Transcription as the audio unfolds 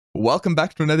Welcome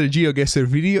back to another GeoGuessr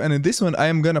video, and in this one I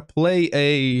am gonna play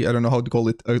I don't know how to call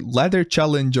it, a ladder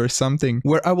challenge or something,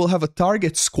 where I will have a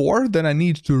target score that I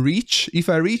need to reach. If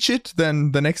I reach it,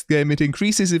 then the next game it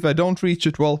increases. If I don't reach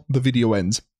it, well, the video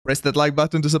ends. Press that like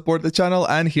button to support the channel,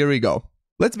 and here we go.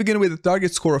 Let's begin with a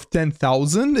target score of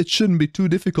 10,000. It shouldn't be too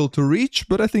difficult to reach,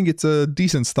 but I think it's a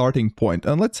decent starting point.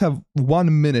 And let's have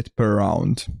 1 minute per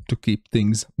round to keep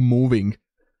things moving.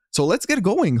 So let's get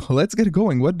going.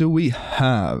 What do we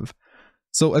have?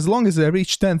 So as long as I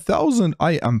reach 10,000,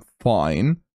 I am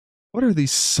fine. What are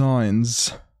these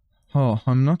signs? Oh,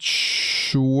 I'm not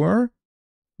sure.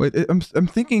 Wait, I'm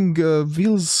thinking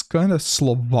feels kind of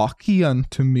Slovakian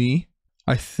to me.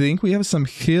 I think we have some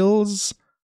hills.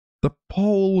 The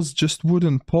poles, just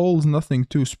wooden poles, nothing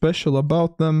too special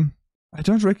about them. I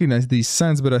don't recognize these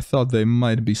signs, but I thought they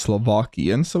might be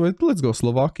Slovakian. So let's go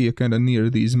Slovakia, kind of near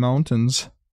these mountains.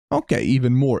 Okay,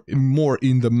 even more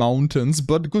in the mountains,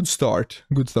 but good start.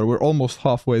 Good start. We're almost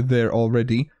halfway there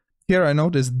already. Here I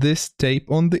noticed this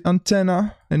tape on the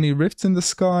antenna. Any rifts in the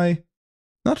sky?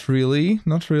 Not really,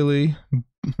 not really.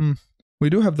 We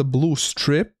do have the blue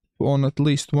strip on at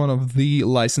least one of the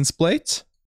license plates.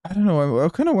 I don't know, I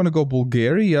kind of want to go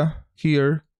Bulgaria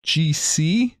here.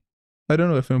 GC? I don't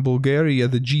know if in Bulgaria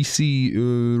the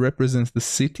GC represents the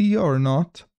city or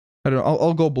not. I don't know,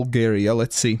 I'll go Bulgaria,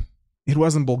 let's see. It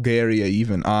wasn't Bulgaria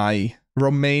even,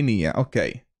 Romania,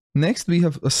 okay. Next we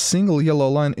have a single yellow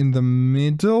line in the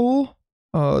middle.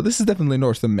 This is definitely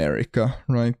North America,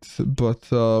 right? But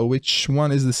which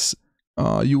one is this?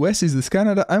 US, is this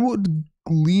Canada? I would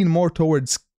lean more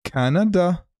towards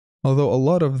Canada. Although a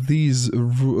lot of these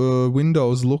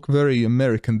windows look very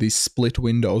American, these split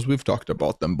windows. We've talked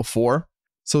about them before.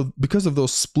 So because of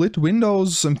those split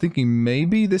windows, I'm thinking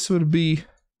maybe this would be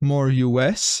more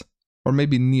US. Or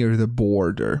maybe near the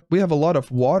border. We have a lot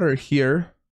of water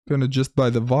here, kind of just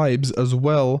by the vibes as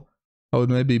well. I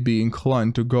would maybe be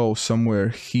inclined to go somewhere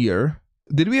here.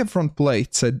 Did we have front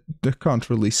plates? I can't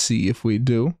really see if we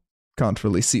do. Can't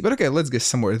really see, but okay, let's guess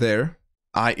somewhere there.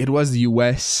 It was the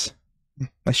US.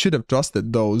 I should have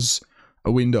trusted those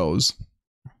windows.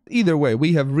 Either way,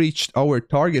 we have reached our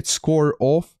target score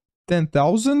of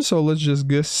 10,000, so let's just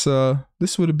guess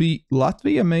this would be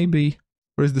Latvia maybe.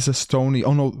 Or is this Estonia?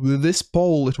 Oh no, with this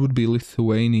pole it would be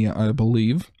Lithuania, I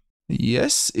believe.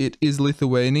 Yes, it is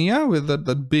Lithuania with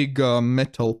that big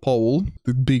metal pole,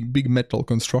 the big metal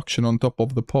construction on top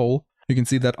of the pole. You can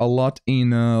see that a lot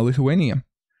in Lithuania.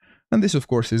 And this of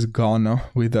course is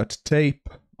Ghana with that tape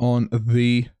on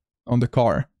the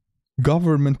car.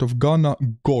 Government of Ghana,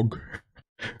 GOG.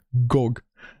 GOG.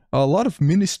 A lot of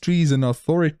ministries and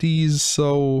authorities,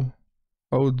 so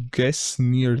I would guess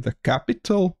near the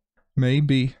capital.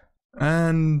 Maybe.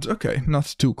 And okay,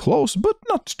 not too close, but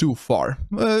not too far.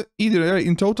 Either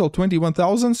in total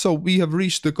 21,000, so we have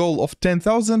reached the goal of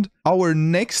 10,000. Our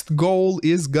next goal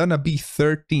is gonna be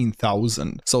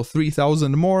 13,000. So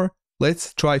 3,000 more.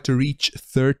 Let's try to reach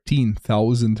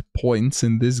 13,000 points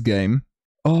in this game.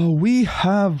 Oh, we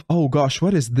have... Oh gosh,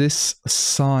 what is this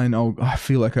sign? Oh, I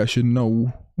feel like I should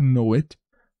know it.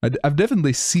 I've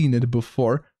definitely seen it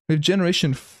before. We have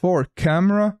Generation 4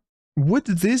 camera. Would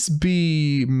this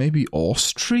be maybe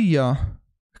Austria?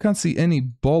 I can't see any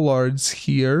bollards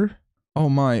here. Oh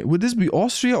my, would this be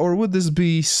Austria or would this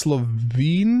be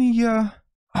Slovenia?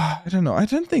 I don't know, I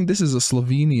don't think this is a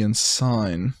Slovenian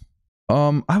sign.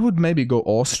 I would maybe go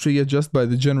Austria just by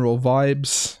the general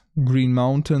vibes. Green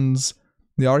mountains.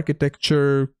 The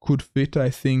architecture could fit, I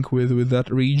think, with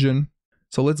that region.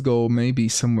 So let's go maybe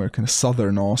somewhere kind of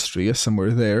southern Austria,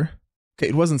 somewhere there. Okay,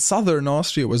 it wasn't southern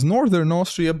Austria, it was northern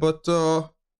Austria, but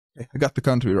okay, I got the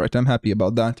country right, I'm happy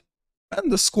about that.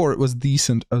 And the score was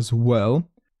decent as well.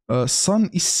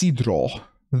 San Isidro.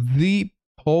 The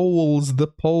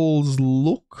poles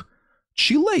look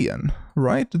Chilean,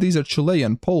 right? These are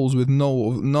Chilean poles with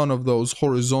none of those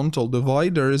horizontal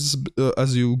dividers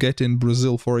as you get in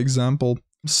Brazil, for example.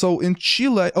 So in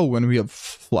Chile, oh, and we have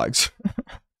flags.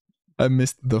 I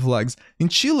missed the flags. In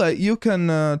Chile, you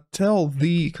can tell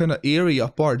the kind of area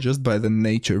apart just by the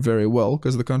nature very well,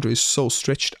 because the country is so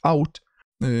stretched out.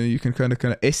 You can kind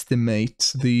of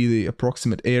estimate the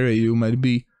approximate area you might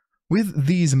be. With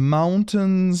these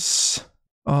mountains,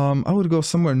 I would go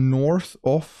somewhere north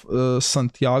of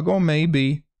Santiago,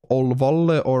 maybe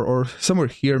Olvalle, or somewhere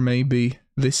here, maybe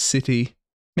this city.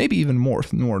 Maybe even more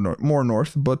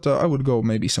north, but I would go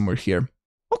maybe somewhere here.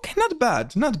 Okay, not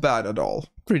bad at all.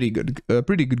 Pretty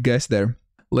good guess there.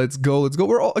 Let's go.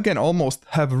 We're again almost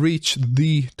have reached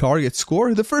the target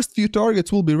score. The first few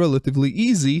targets will be relatively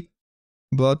easy,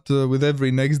 but with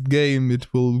every next game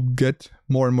it will get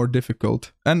more and more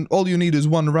difficult. And all you need is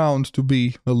one round to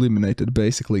be eliminated,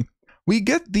 basically. We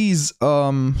get these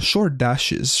short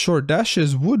dashes. Short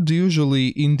dashes would usually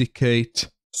indicate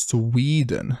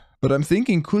Sweden. But I'm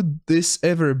thinking, could this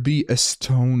ever be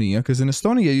Estonia? Because in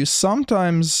Estonia, you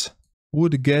sometimes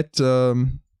would get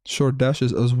short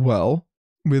dashes as well.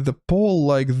 With a pole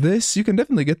like this, you can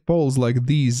definitely get poles like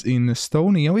these in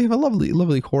Estonia. We have a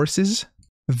lovely horses.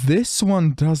 This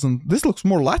one doesn't... This looks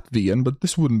more Latvian, but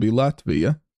this wouldn't be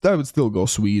Latvia. I would still go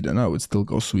Sweden.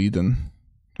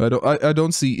 I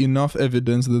don't see enough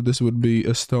evidence that this would be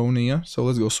Estonia, so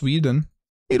let's go Sweden.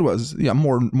 It was, yeah,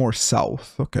 more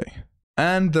south. Okay.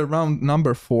 And the round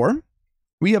number 4.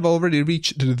 We have already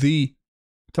reached the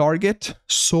target.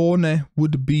 Sone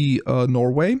would be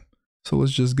Norway. So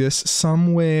let's just guess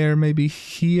somewhere, maybe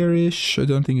here-ish. I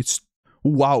don't think it's...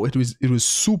 Wow, it was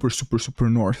super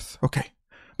north. Okay.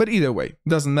 But either way,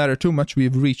 doesn't matter too much.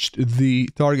 We've reached the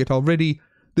target already.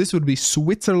 This would be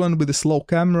Switzerland with a slow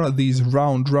camera. These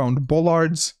round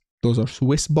bollards. Those are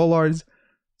Swiss bollards.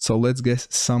 So let's guess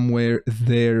somewhere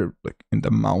there, like in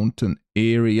the mountain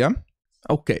area.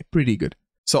 Okay, pretty good.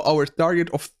 So our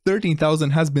target of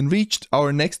 13,000 has been reached.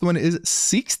 Our next one is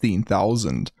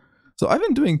 16,000. So I've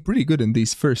been doing pretty good in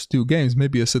these first 2 games.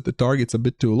 Maybe I set the targets a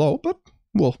bit too low, but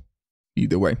well,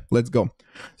 either way, let's go.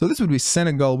 So this would be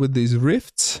Senegal with these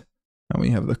rifts. And we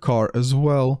have the car as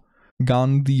well.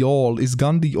 Gandiol. Is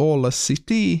Gandiol a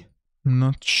city?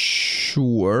 Not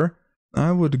sure.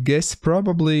 I would guess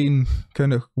probably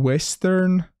kind of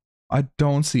western. I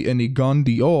don't see any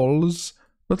Gandiols.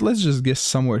 But let's just guess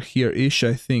somewhere here-ish.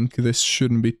 I think this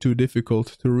shouldn't be too difficult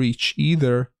to reach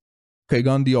either. Okay,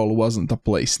 Gandiol wasn't a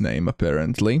place name,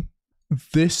 apparently.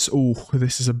 This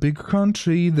is a big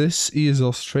country. This is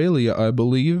Australia, I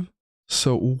believe.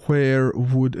 So where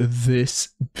would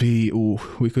this be?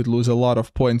 We could lose a lot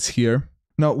of points here.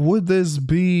 Now, would this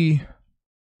be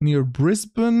near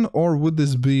Brisbane, or would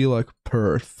this be like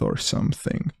Perth or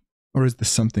something? Or is this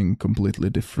something completely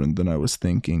different than I was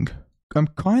thinking? I'm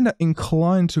kind of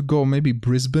inclined to go maybe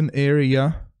Brisbane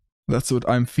area. That's what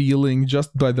I'm feeling,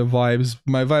 just by the vibes.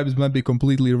 My vibes might be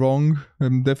completely wrong.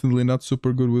 I'm definitely not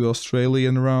super good with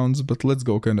Australian rounds, but let's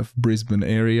go kind of Brisbane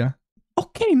area.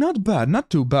 Okay, not bad. Not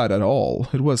too bad at all.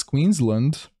 It was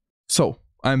Queensland. So,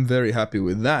 I'm very happy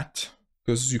with that,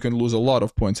 because you can lose a lot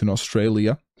of points in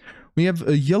Australia. We have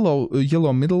a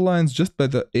yellow middle lines just by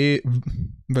the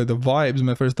vibes.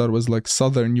 My first thought was like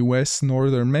southern US,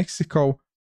 northern Mexico.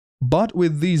 But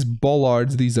with these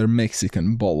bollards, these are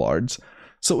Mexican bollards.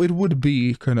 So it would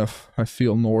be kind of, I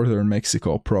feel, northern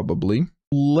Mexico probably.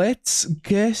 Let's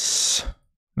guess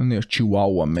near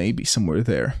Chihuahua, maybe somewhere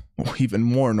there. Oh, even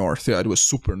more north. Yeah, it was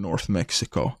super north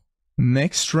Mexico.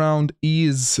 Next round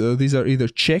is, these are either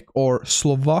Czech or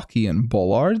Slovakian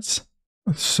bollards.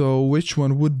 So which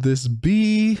one would this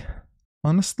be?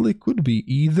 Honestly, could be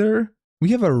either.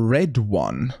 We have a red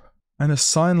one and a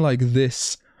sign like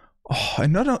this. Oh, I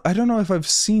don't know if I've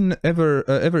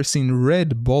ever seen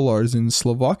red bollards in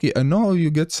Slovakia. I know you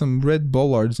get some red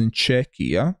bollards in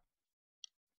Czechia.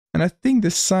 And I think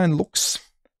this sign looks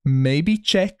maybe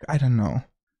Czech. I don't know.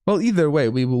 Well, either way,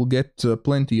 we will get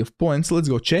plenty of points. Let's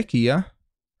go Czechia.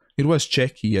 It was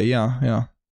Czechia, yeah.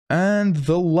 And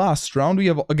the last round, we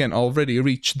have again already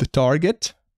reached the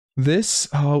target. This,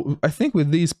 I think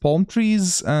with these palm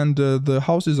trees and the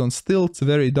houses on stilts,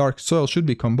 very dark soil, should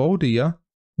be Cambodia.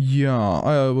 Yeah,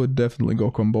 I would definitely go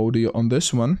Cambodia on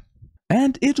this one.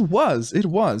 And it was.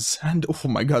 And oh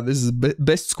my god, this is the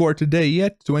best score today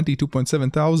yet,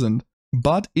 22.7 thousand.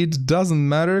 But it doesn't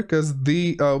matter, because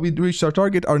we reached our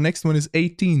target. Our next one is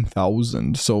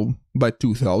 18,000, so by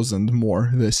 2,000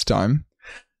 more this time.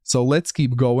 So let's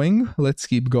keep going.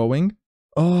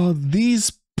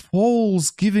 These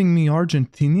poles giving me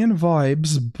Argentinian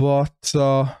vibes, but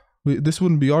this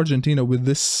wouldn't be Argentina with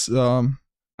this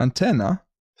antenna.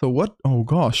 So what? Oh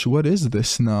gosh, what is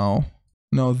this now?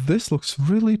 Now this looks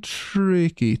really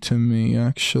tricky to me,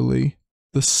 actually.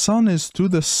 The sun is to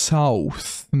the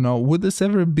south. Now, would this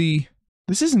ever be...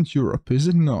 This isn't Europe, is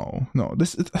it? No.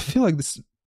 I feel like this...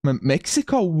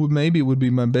 Mexico maybe would be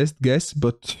my best guess,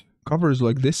 but covers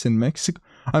like this in Mexico...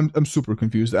 I'm super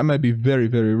confused. I might be very,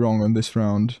 very wrong on this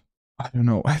round. I don't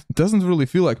know. It doesn't really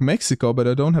feel like Mexico, but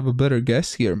I don't have a better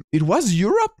guess here. It was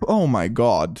Europe? Oh my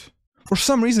god. For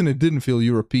some reason it didn't feel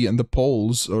European. The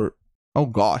poles are... Oh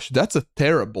gosh, that's a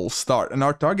terrible start. And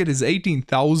our target is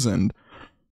 18,000.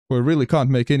 We really can't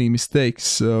make any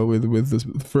mistakes with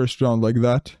the first round like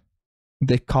that.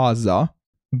 De Casa.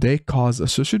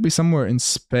 So it should be somewhere in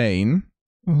Spain.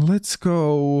 Let's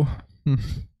go...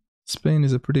 Spain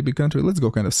is a pretty big country. Let's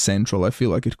go kind of central. I feel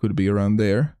like it could be around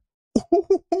there.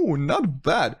 Oh, not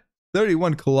bad.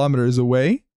 31 kilometers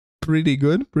away. Pretty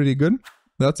good, pretty good.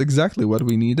 That's exactly what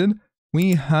we needed.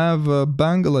 We have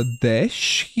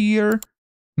Bangladesh here.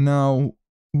 Now,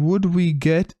 would we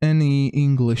get any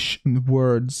English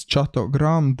words?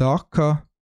 Chattogram, Dhaka.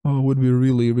 Oh, it would be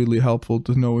really, really helpful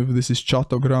to know if this is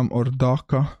Chattogram or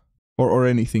Dhaka or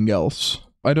anything else.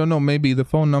 I don't know, maybe the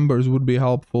phone numbers would be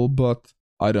helpful, but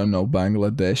I don't know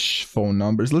Bangladesh phone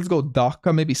numbers. Let's go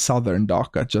Dhaka, maybe southern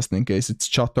Dhaka, just in case it's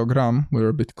Chattogram. We're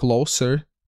a bit closer.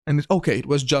 And okay, it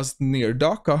was just near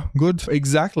Dhaka. Good,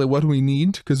 exactly what we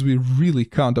need, because we really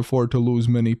can't afford to lose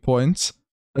many points.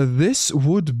 This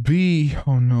would be...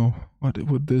 oh no, what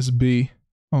would this be?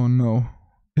 Oh no.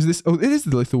 Is this... oh, it is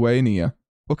Lithuania.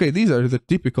 Okay, these are the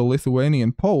typical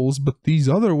Lithuanian poles, but these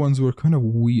other ones were kind of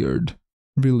weird.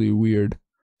 Really weird.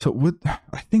 So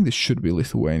I think this should be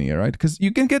Lithuania, right? Because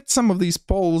you can get some of these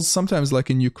poles sometimes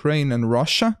like in Ukraine and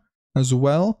Russia as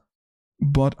well.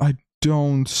 But I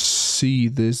don't see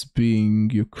this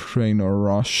being Ukraine or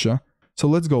Russia. So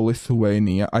let's go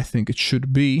Lithuania. I think it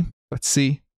should be. Let's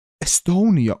see.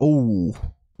 Estonia. Oh.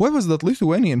 What was that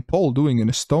Lithuanian pole doing in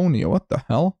Estonia? What the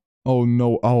hell? Oh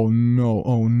no, oh no,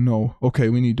 oh no. Okay,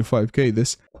 we need to 5k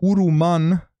this.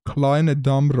 Kuruman Kleine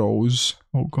Damrose.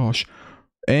 Oh gosh.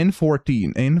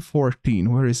 N14, N14.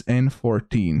 Where is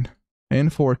N14?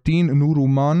 N14,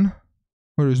 Nuruman.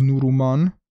 Where is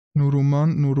Nuruman?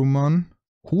 Nuruman.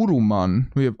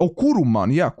 Kuruman. We have... oh,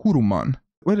 Kuruman. Yeah, Kuruman.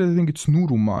 Why did I think it's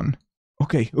Nuruman?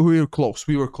 Okay, we were close.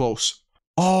 We were close.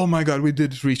 Oh my god, we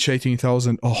did reach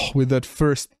 18,000. Oh, with that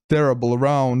first terrible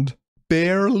round.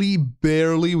 Barely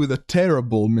with a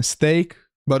terrible mistake.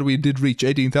 But we did reach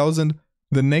 18,000.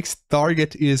 The next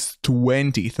target is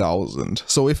 20,000.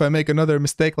 So if I make another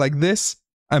mistake like this,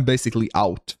 I'm basically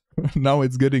out. Now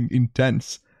it's getting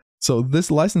intense. So this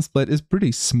license plate is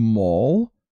pretty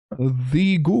small.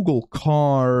 The Google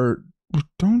car, we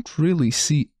don't really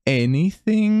see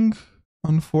anything,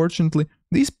 unfortunately.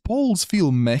 These poles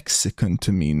feel Mexican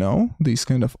to me, no? These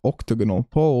kind of octagonal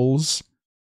poles.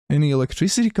 Any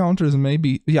electricity counters,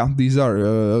 maybe? Yeah, these are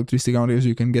electricity counters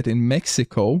you can get in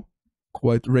Mexico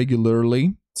quite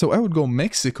regularly. So I would go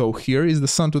Mexico here. Is the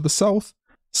sun to the south?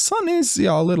 Sun is,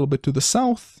 yeah, a little bit to the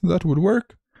south. That would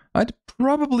work. I'd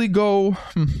probably go...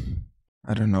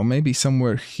 I don't know, maybe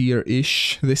somewhere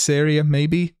here-ish. This area,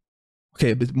 maybe.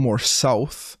 Okay, a bit more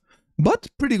south. But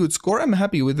pretty good score. I'm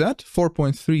happy with that.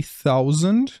 4.3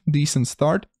 thousand. Decent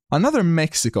start. Another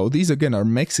Mexico. These again are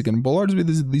Mexican bollards with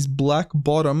this black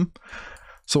bottom.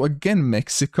 So again,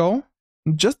 Mexico.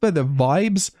 Just by the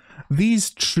vibes, these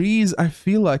trees, I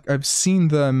feel like I've seen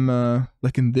them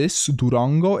like in this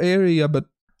Durango area, but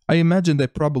I imagine they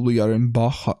probably are in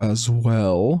Baja as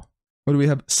well. What do we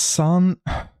have?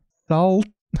 Saltillo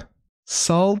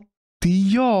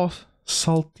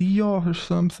or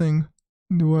something.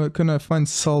 Can I find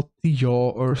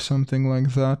Saltillo or something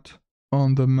like that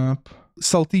on the map?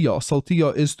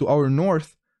 Saltillo is to our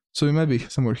north, so we might be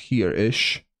somewhere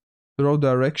here-ish. The road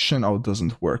direction, oh, it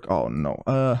doesn't work. Oh no.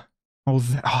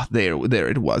 There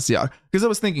it was. Yeah, because I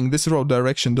was thinking this road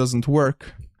direction doesn't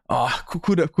work.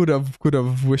 Could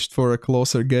have wished for a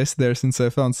closer guess there since I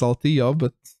found Saltillo,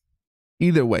 but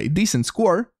either way, decent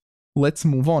score. Let's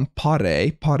move on.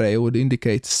 Pare would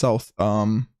indicate South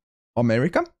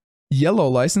America. Yellow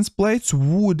license plates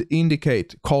would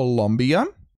indicate Colombia.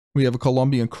 We have a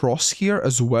Colombian cross here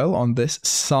as well on this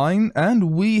sign,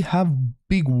 and we have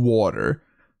big water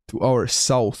to our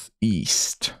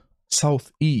southeast.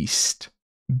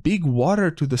 Big water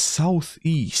to the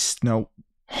southeast. Now,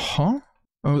 huh?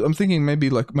 I'm thinking maybe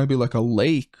like a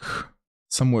lake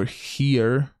somewhere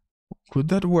here. Could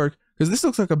that work? Because this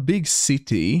looks like a big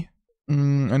city.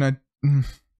 Could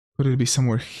it be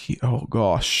somewhere here? Oh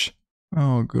gosh.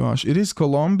 It is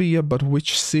Colombia, but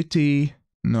which city?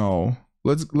 No.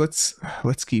 Let's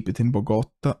keep it in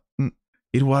Bogota.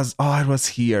 It was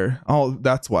here. Oh,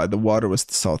 that's why the water was to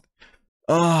the south.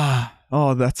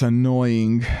 Oh, that's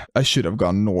annoying. I should have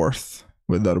gone north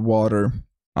with that water.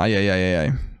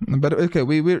 Ay. But okay,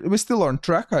 we're still on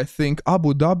track, I think.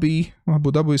 Abu Dhabi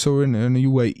is over in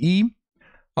UAE.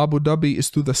 Abu Dhabi is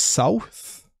to the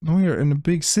south. We're in a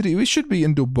big city. We should be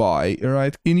in Dubai,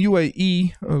 right? In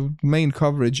UAE, main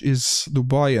coverage is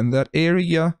Dubai and that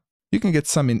area. You can get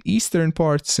some in eastern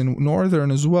parts, in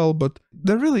northern as well, but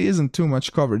there really isn't too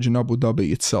much coverage in Abu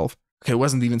Dhabi itself. Okay, it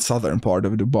wasn't even southern part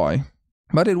of Dubai,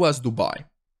 but it was Dubai.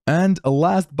 And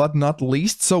last but not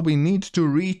least, so we need to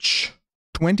reach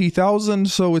 20,000,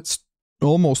 so it's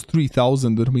almost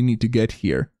 3,000 that we need to get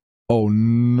here. Oh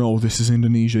no, this is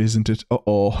Indonesia, isn't it?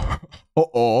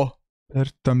 Uh-oh.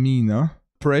 Pertamina.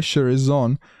 pressure is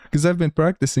on. Because I've been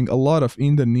practicing a lot of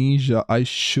Indonesia. I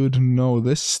should know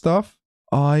this stuff.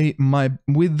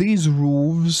 With these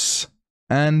roofs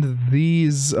and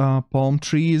these palm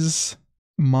trees,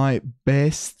 my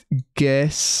best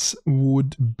guess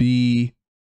would be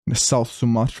South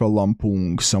Sumatra,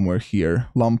 Lampung, somewhere here.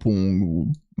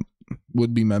 Lampung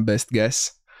would be my best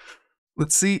guess.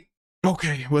 Let's see.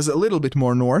 Okay, it was a little bit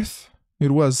more north.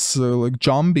 It was like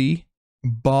Jambi,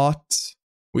 but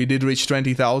we did reach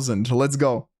 20,000. Let's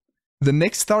go. The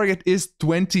next target is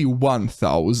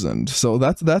 21,000. So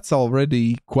that's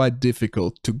already quite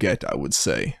difficult to get, I would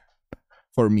say.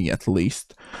 For me, at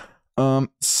least.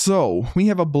 So we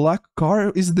have a black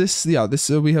car. Is this? Yeah, this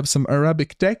we have some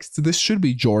Arabic text. This should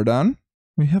be Jordan.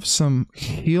 We have some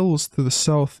hills to the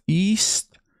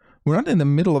southeast. We're not in the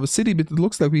middle of a city, but it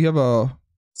looks like we have a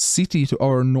city to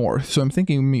our north. So I'm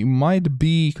thinking we might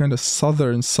be kind of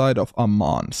southern side of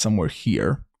Amman, somewhere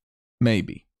here.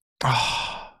 Maybe.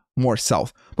 More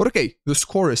south. But okay, the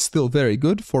score is still very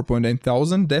good. 4.8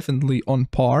 thousand, definitely on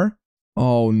par.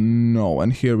 Oh no,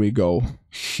 and here we go.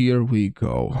 Here we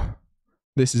go.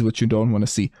 This is what you don't want to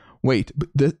see. Wait, but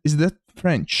is that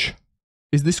French?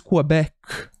 Is this Quebec?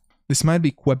 This might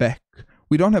be Quebec.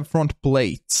 We don't have front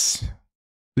plates.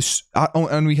 This, oh,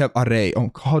 and we have Array.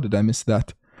 Oh, how did I miss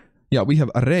that? Yeah, we have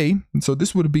Array. So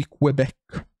this would be Quebec.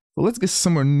 So let's get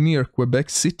somewhere near Quebec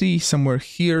City. Somewhere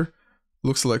here.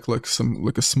 Looks like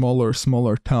a smaller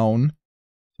town.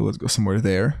 So let's go somewhere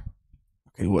there.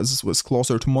 Okay, it was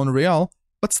closer to Montreal,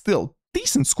 but still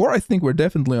decent score. I think we're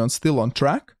definitely still on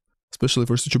track. Especially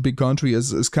for such a big country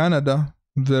as Canada.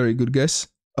 Very good guess.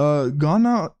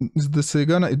 Ghana, did it say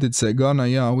Ghana? It did say Ghana,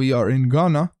 yeah, we are in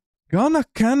Ghana. Ghana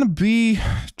can be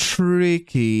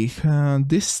tricky.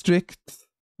 District,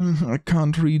 I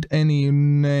can't read any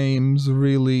names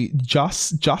really.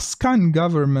 Jaskan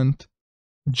government.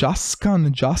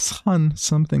 Jaskan,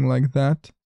 something like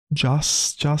that.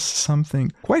 Just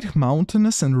something. Quite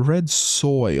mountainous and red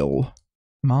soil.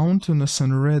 Mountainous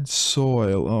and red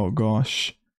soil, oh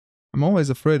gosh. I'm always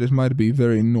afraid it might be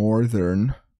very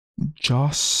northern.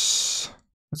 Let's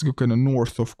go kind of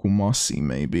north of Kumasi,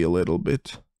 maybe a little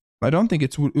bit. I don't think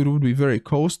it would be very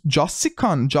coast.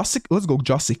 Jasikan, let's go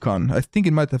Jasikan. I think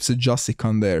it might have said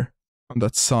Jasikan there on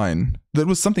that sign. There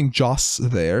was something Jas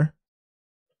there.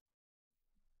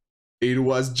 It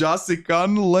was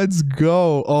Jasikan. Let's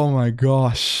go. Oh my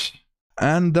gosh.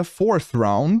 And the fourth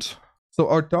round. So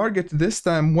our target this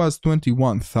time was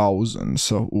 21,000.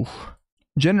 So, oof.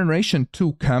 Generation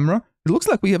 2 camera. It looks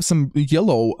like we have some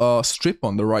yellow strip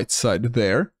on the right side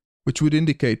there, which would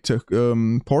indicate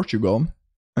Portugal.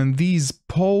 And these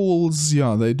poles,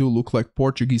 yeah, they do look like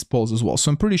Portuguese poles as well.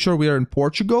 So I'm pretty sure we are in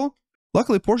Portugal.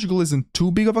 Luckily, Portugal isn't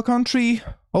too big of a country.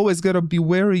 Always gotta be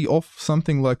wary of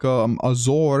something like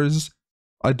Azores.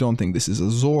 I don't think this is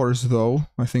Azores though.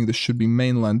 I think this should be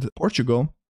mainland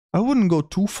Portugal. I wouldn't go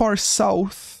too far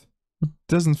south. It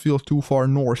doesn't feel too far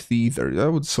north either. I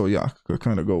would, so yeah,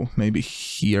 kind of go maybe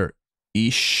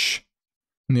here-ish.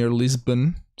 Near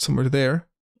Lisbon, somewhere there.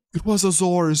 It was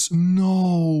Azores.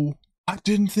 No. I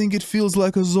didn't think it feels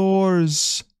like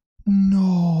Azores.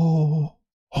 No.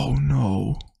 Oh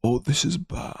no. Oh, this is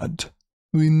bad.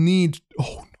 We need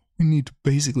to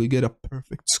basically get a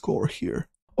perfect score here.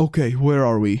 Okay, where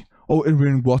are we? Oh, we're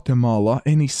in Guatemala.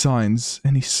 Any signs?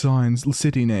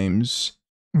 City names.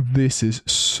 This is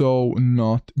so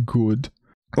not good.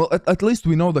 Well, at least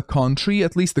we know the country.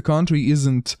 At least the country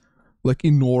isn't, like,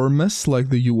 enormous like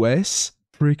the US.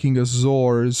 Freaking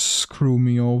Azores screw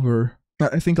me over.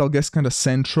 I think I'll guess kind of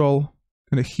central,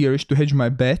 kind of here-ish to hedge my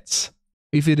bets.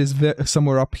 If it is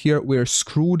somewhere up here, we're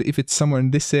screwed. If it's somewhere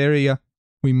in this area,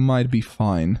 we might be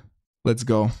fine. Let's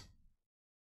go.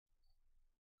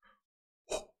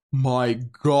 My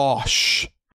gosh.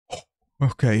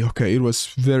 Okay, it was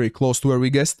very close to where we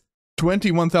guessed.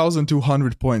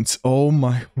 21,200 points. Oh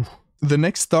my. The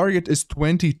next target is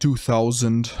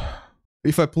 22,000.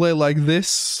 If I play like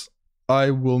this,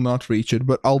 I will not reach it,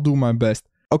 but I'll do my best.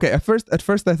 Okay, at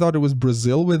first I thought it was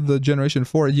Brazil with the Generation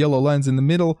 4 yellow lines in the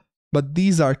middle, but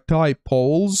these are Thai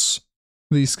poles.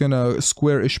 These kind of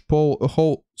squarish poles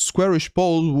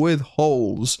with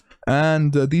holes.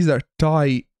 And these are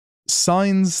Thai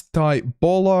signs, Thai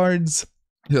bollards.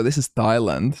 So this is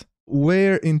Thailand.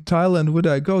 Where in Thailand would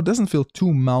I go? Doesn't feel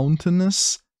too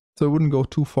mountainous, so I wouldn't go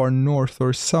too far north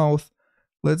or south.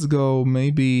 Let's go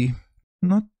maybe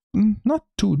not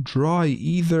too dry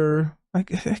either. I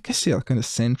guess yeah, kind of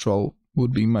central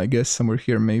would be my guess, somewhere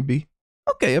here maybe.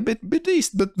 Okay, a bit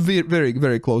east, but very,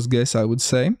 very close guess, I would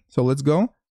say. So let's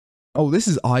go. Oh, this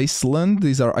is Iceland.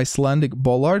 These are Icelandic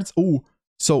bollards. Oh,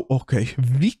 so okay,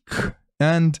 Vik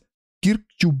and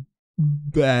Kirkjubæ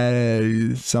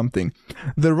something.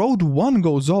 The road 1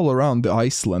 goes all around the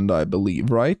Iceland, I believe,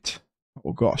 right?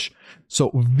 Oh gosh.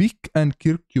 So Vik and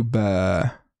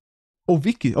Kirkjubæ. Oh,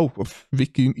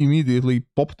 Vik immediately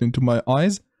popped into my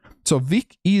eyes. So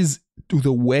Vik is to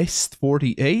the west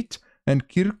 48 and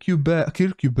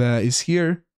Kirkjubæ is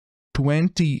here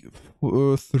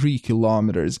 23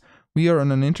 kilometers. We are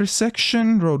on an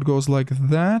intersection. Road goes like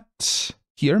that.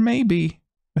 Here maybe.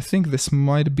 I think this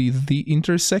might be the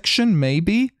intersection,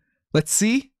 maybe. Let's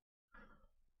see.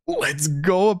 Let's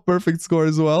go. A perfect score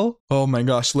as well. Oh my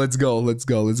gosh, let's go.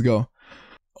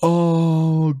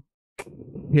 Okay.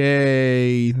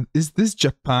 Is this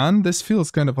Japan? This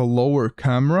feels kind of a lower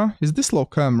camera. Is this low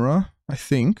camera? I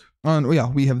think. And yeah,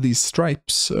 we have these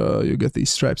stripes. You get these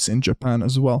stripes in Japan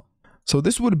as well. So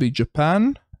this would be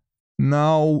Japan.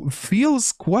 Now,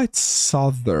 feels quite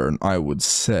southern, I would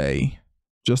say.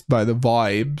 Just by the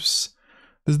vibes.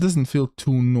 This doesn't feel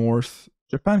too north.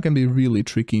 Japan can be really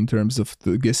tricky in terms of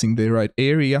guessing the right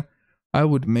area. I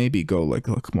would maybe go like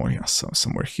more, yeah, so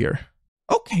somewhere here.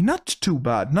 Okay, not too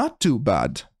bad, not too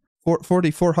bad.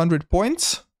 4,400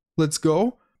 points. Let's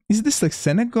go. Is this like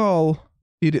Senegal?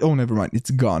 Oh, never mind. It's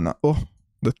Ghana. Oh,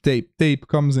 the tape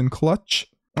comes in clutch.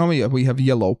 Oh yeah, we have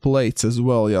yellow plates as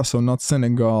well. Yeah, so not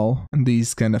Senegal. And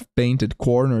these kind of painted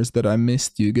corners that I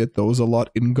missed, you get those a lot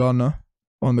in Ghana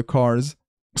on the cars.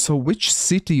 So which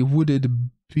city would it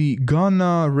be?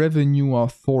 Ghana Revenue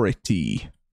Authority.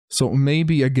 So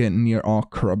maybe again near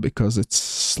Accra because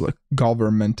it's like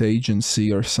government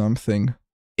agency or something.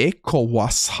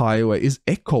 ECOWAS Highway. Is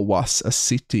ECOWAS a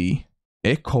city?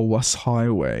 ECOWAS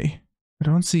Highway. I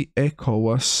don't see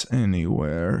ECOWAS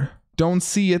anywhere. Don't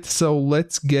see it, so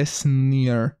let's guess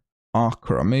near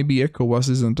Accra. Maybe ECOWAS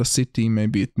isn't a city,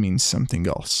 maybe it means something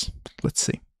else. Let's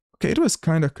see. Okay, it was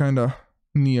kinda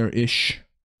near-ish.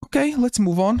 Okay, let's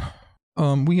move on.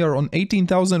 We are on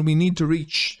 18,000, we need to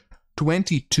reach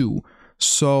 22.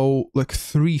 So, like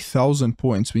 3,000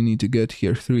 points we need to get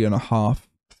here,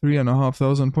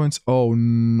 3,500 points. Oh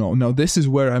no, now this is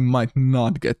where I might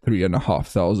not get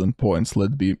 3,500 points.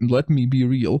 Let me be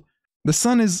real. The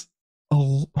sun is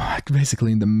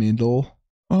basically in the middle.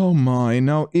 Oh my,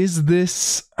 now is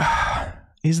this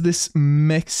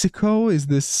Mexico? Is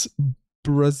this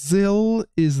Brazil?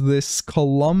 Is this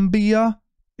Colombia?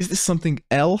 Is this something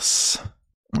else?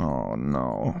 Oh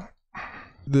no.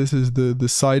 This is the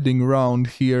deciding round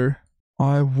here.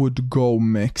 I would go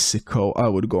Mexico.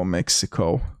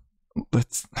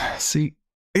 Let's see.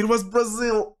 It was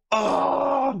Brazil.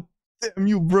 Oh, damn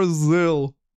you,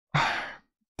 Brazil.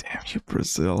 Damn you,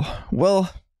 Brazil. Well,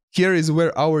 here is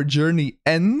where our journey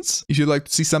ends. If you'd like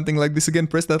to see something like this again,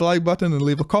 press that like button and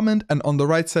leave a comment. And on the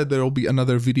right side, there will be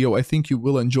another video I think you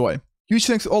will enjoy. Huge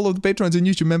thanks to all of the patrons and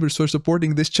YouTube members for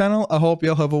supporting this channel. I hope you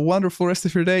all have a wonderful rest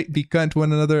of your day. Be kind to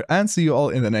one another and see you all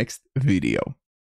in the next video.